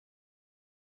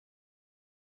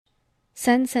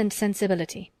Sense and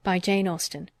Sensibility by Jane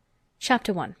Austen.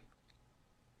 Chapter 1.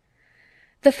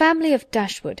 The family of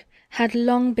Dashwood had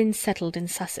long been settled in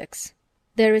Sussex.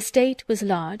 Their estate was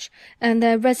large, and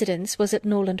their residence was at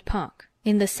Norland Park,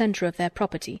 in the centre of their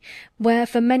property, where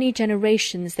for many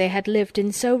generations they had lived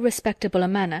in so respectable a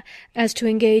manner as to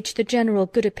engage the general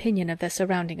good opinion of their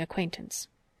surrounding acquaintance.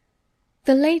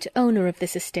 The late owner of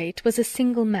this estate was a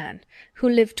single man, who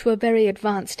lived to a very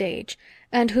advanced age,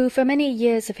 and who for many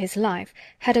years of his life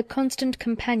had a constant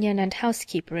companion and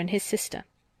housekeeper in his sister.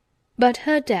 But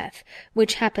her death,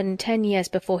 which happened 10 years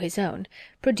before his own,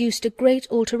 produced a great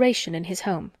alteration in his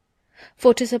home.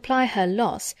 For to supply her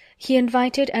loss, he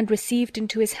invited and received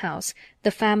into his house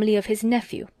the family of his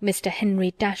nephew, Mr.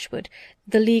 Henry Dashwood,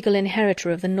 the legal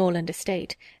inheritor of the Norland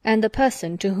estate, and the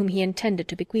person to whom he intended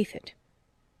to bequeath it.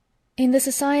 In the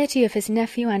society of his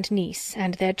nephew and niece,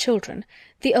 and their children,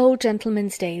 the old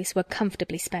gentleman's days were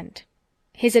comfortably spent.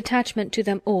 His attachment to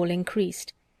them all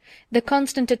increased. The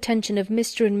constant attention of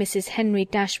Mr. and Mrs. Henry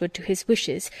Dashwood to his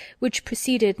wishes, which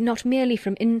proceeded not merely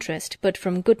from interest but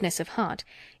from goodness of heart,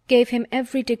 gave him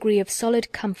every degree of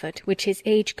solid comfort which his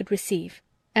age could receive,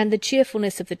 and the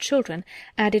cheerfulness of the children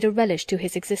added a relish to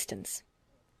his existence.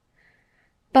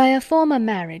 By a former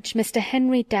marriage Mr.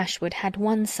 Henry Dashwood had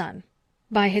one son,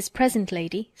 by his present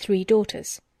lady 3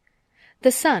 daughters.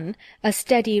 The son, a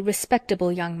steady, respectable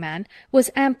young man,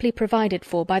 was amply provided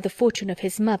for by the fortune of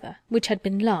his mother, which had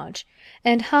been large,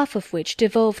 and half of which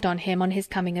devolved on him on his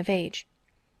coming of age.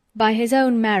 By his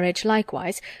own marriage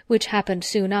likewise, which happened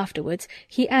soon afterwards,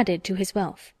 he added to his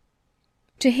wealth.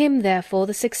 To him, therefore,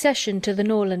 the succession to the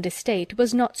Norland estate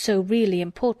was not so really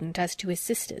important as to his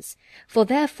sisters, for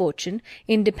their fortune,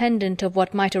 independent of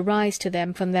what might arise to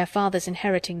them from their father's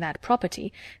inheriting that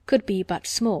property, could be but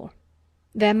small.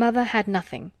 Their mother had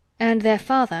nothing, and their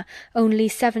father only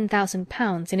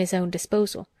 £7,000 in his own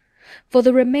disposal, for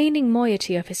the remaining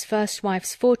moiety of his first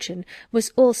wife's fortune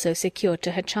was also secured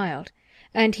to her child,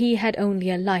 and he had only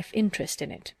a life interest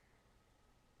in it.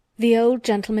 The old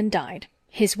gentleman died.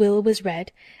 His will was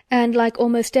read, and, like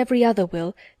almost every other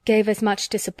will, gave as much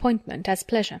disappointment as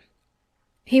pleasure.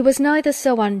 He was neither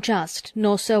so unjust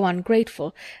nor so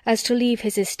ungrateful as to leave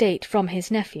his estate from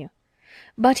his nephew,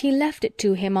 but he left it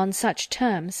to him on such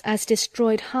terms as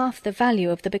destroyed half the value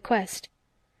of the bequest.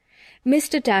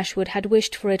 Mr. Dashwood had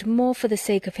wished for it more for the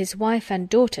sake of his wife and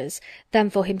daughters than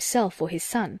for himself or his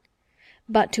son.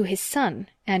 But to his son,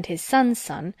 and his son's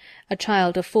son, a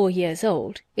child of 4 years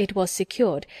old, it was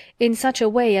secured, in such a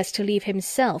way as to leave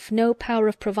himself no power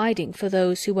of providing for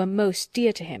those who were most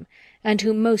dear to him, and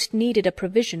who most needed a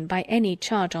provision by any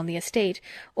charge on the estate,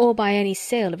 or by any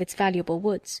sale of its valuable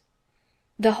woods.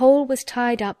 The whole was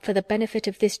tied up for the benefit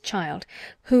of this child,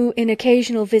 who, in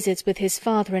occasional visits with his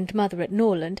father and mother at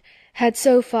Norland, had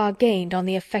so far gained on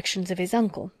the affections of his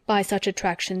uncle, by such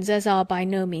attractions as are by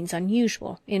no means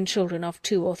unusual in children of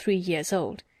 2 or 3 years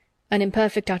old. An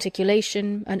imperfect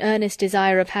articulation, an earnest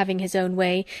desire of having his own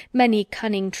way, many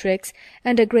cunning tricks,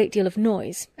 and a great deal of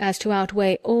noise, as to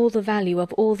outweigh all the value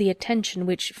of all the attention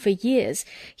which, for years,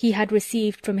 he had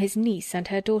received from his niece and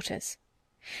her daughters.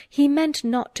 He meant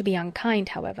not to be unkind,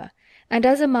 however, and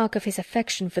as a mark of his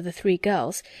affection for the 3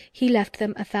 girls, he left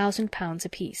them £1,000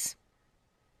 apiece.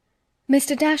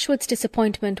 Mr. Dashwood's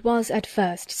disappointment was at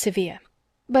first severe,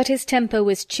 but his temper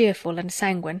was cheerful and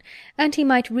sanguine, and he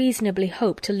might reasonably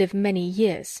hope to live many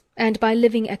years, and by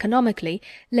living economically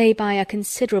lay by a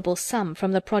considerable sum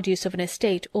from the produce of an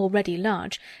estate already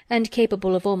large, and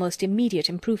capable of almost immediate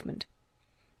improvement.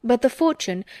 But the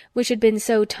fortune, which had been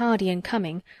so tardy in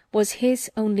coming, was his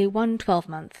only 1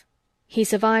 12-month. He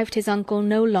survived his uncle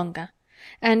no longer,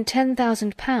 and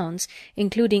 £10,000,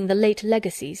 including the late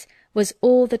legacies, was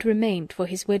all that remained for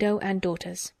his widow and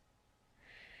daughters.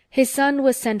 His son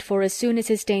was sent for as soon as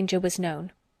his danger was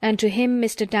known, and to him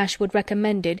Mr. Dashwood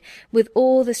recommended, with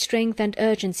all the strength and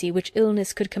urgency which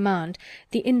illness could command,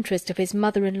 the interest of his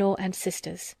mother-in-law and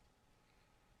sisters.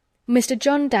 Mr.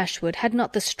 John Dashwood had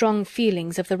not the strong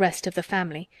feelings of the rest of the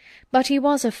family, but he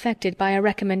was affected by a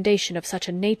recommendation of such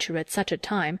a nature at such a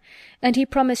time, and he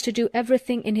promised to do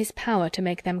everything in his power to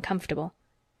make them comfortable.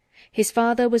 His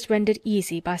father was rendered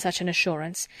easy by such an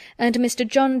assurance, and Mr.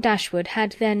 John Dashwood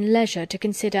had then leisure to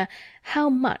consider how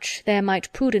much there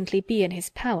might prudently be in his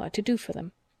power to do for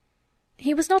them.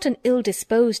 He was not an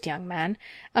ill-disposed young man,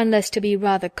 unless to be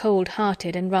rather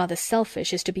cold-hearted and rather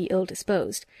selfish is to be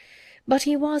ill-disposed, but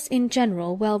he was in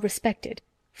general well respected,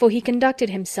 for he conducted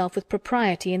himself with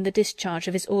propriety in the discharge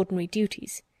of his ordinary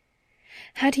duties.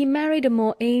 Had he married a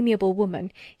more amiable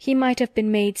woman, he might have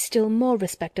been made still more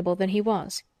respectable than he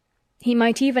was. He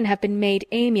might even have been made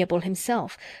amiable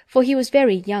himself, for he was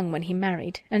very young when he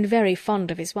married, and very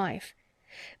fond of his wife.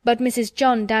 But Mrs.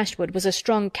 John Dashwood was a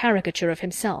strong caricature of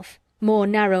himself, more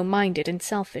narrow-minded and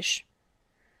selfish.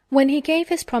 When he gave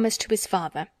his promise to his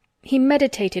father, he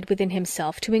meditated within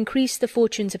himself to increase the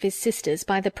fortunes of his sisters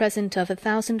by the present of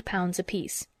 £1,000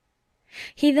 apiece.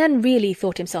 He then really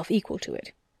thought himself equal to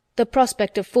it. The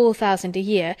prospect of 4,000 a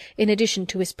year, in addition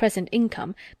to his present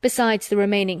income, besides the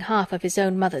remaining half of his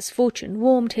own mother's fortune,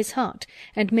 warmed his heart,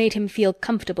 and made him feel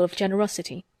comfortable of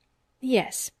generosity.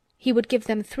 Yes, he would give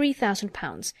them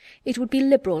 £3,000. It would be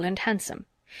liberal and handsome.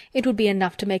 It would be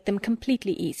enough to make them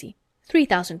completely easy.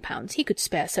 £3,000, he could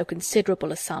spare so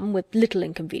considerable a sum with little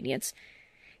inconvenience.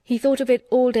 He thought of it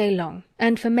all day long,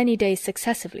 and for many days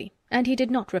successively, and he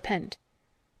did not repent.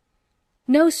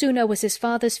 No sooner was his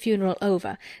father's funeral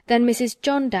over than Mrs.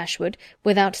 John Dashwood,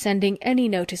 without sending any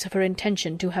notice of her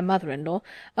intention to her mother-in-law,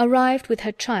 arrived with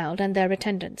her child and their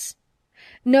attendants.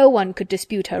 No one could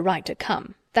dispute her right to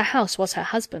come. The house was her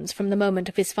husband's from the moment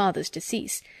of his father's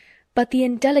decease. But the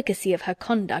indelicacy of her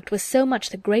conduct was so much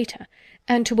the greater,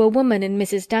 and to a woman in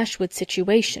Mrs. Dashwood's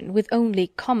situation, with only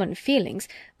common feelings,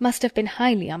 must have been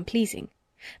highly unpleasing.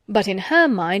 But in her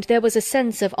mind there was a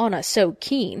sense of honour so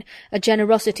keen, a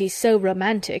generosity so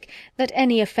romantic, that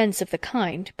any offence of the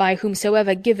kind, by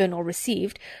whomsoever given or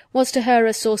received, was to her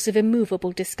a source of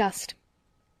immovable disgust.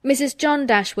 Mrs. John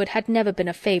Dashwood had never been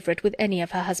a favourite with any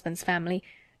of her husband's family,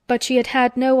 but she had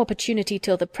had no opportunity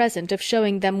till the present of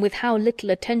showing them with how little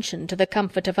attention to the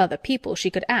comfort of other people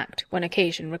she could act when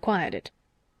occasion required it.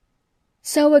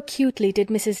 So acutely did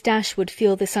Mrs. Dashwood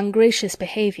feel this ungracious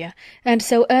behaviour, and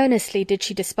so earnestly did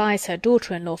she despise her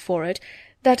daughter-in-law for it,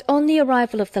 that on the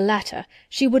arrival of the latter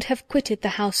she would have quitted the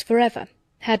house for ever,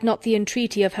 had not the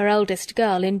entreaty of her eldest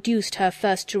girl induced her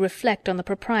first to reflect on the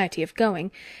propriety of going,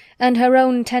 and her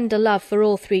own tender love for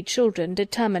all three children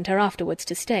determined her afterwards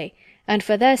to stay, and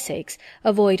for their sakes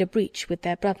avoid a breach with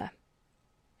their brother.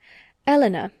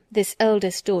 Eleanor, this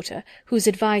eldest daughter, whose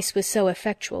advice was so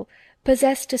effectual,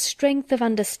 possessed a strength of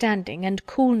understanding and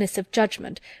coolness of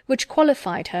judgment which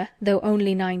qualified her, though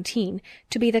only 19,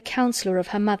 to be the counsellor of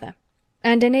her mother,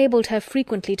 and enabled her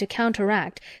frequently to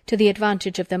counteract, to the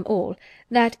advantage of them all,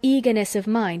 that eagerness of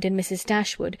mind in Mrs.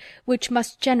 Dashwood which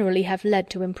must generally have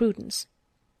led to imprudence.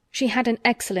 She had an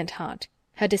excellent heart,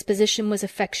 her disposition was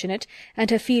affectionate,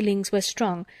 and her feelings were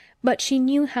strong, but she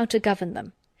knew how to govern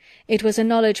them. It was a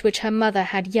knowledge which her mother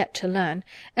had yet to learn,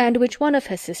 and which one of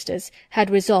her sisters had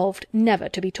resolved never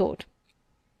to be taught.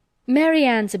 Mary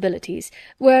Ann's abilities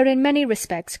were in many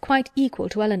respects quite equal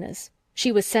to Eleanor's.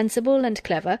 She was sensible and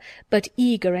clever, but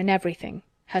eager in everything.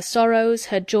 Her sorrows,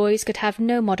 her joys could have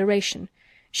no moderation.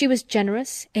 She was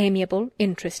generous, amiable,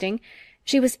 interesting.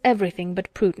 She was everything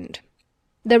but prudent.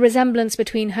 The resemblance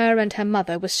between her and her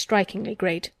mother was strikingly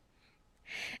great.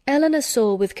 Eleanor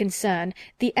saw with concern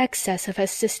the excess of her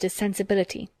sister's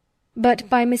sensibility, but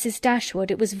by Mrs.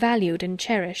 Dashwood it was valued and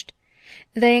cherished.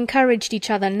 They encouraged each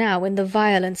other now in the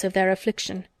violence of their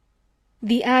affliction.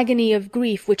 The agony of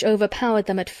grief which overpowered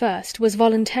them at first was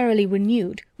voluntarily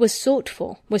renewed, was sought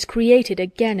for, was created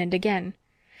again and again.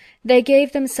 They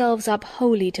gave themselves up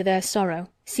wholly to their sorrow,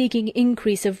 seeking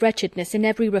increase of wretchedness in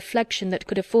every reflection that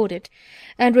could afford it,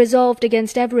 and resolved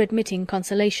against ever admitting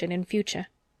consolation in future.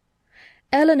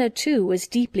 Eleanor, too, was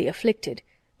deeply afflicted,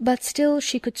 but still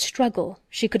she could struggle,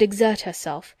 she could exert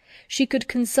herself, she could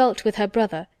consult with her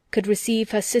brother, could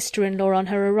receive her sister-in-law on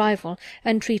her arrival,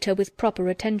 and treat her with proper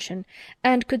attention,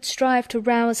 and could strive to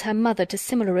rouse her mother to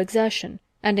similar exertion,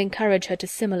 and encourage her to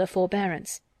similar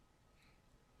forbearance.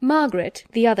 Margaret,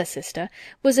 the other sister,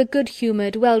 was a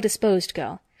good-humoured, well-disposed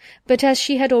girl, but as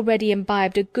she had already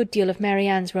imbibed a good deal of Mary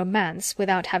Ann's romance,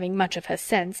 without having much of her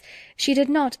sense, she did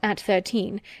not, at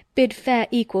 13, bid fair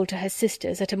equal to her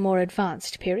sisters at a more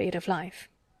advanced period of life.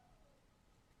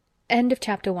 End of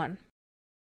Chapter 1.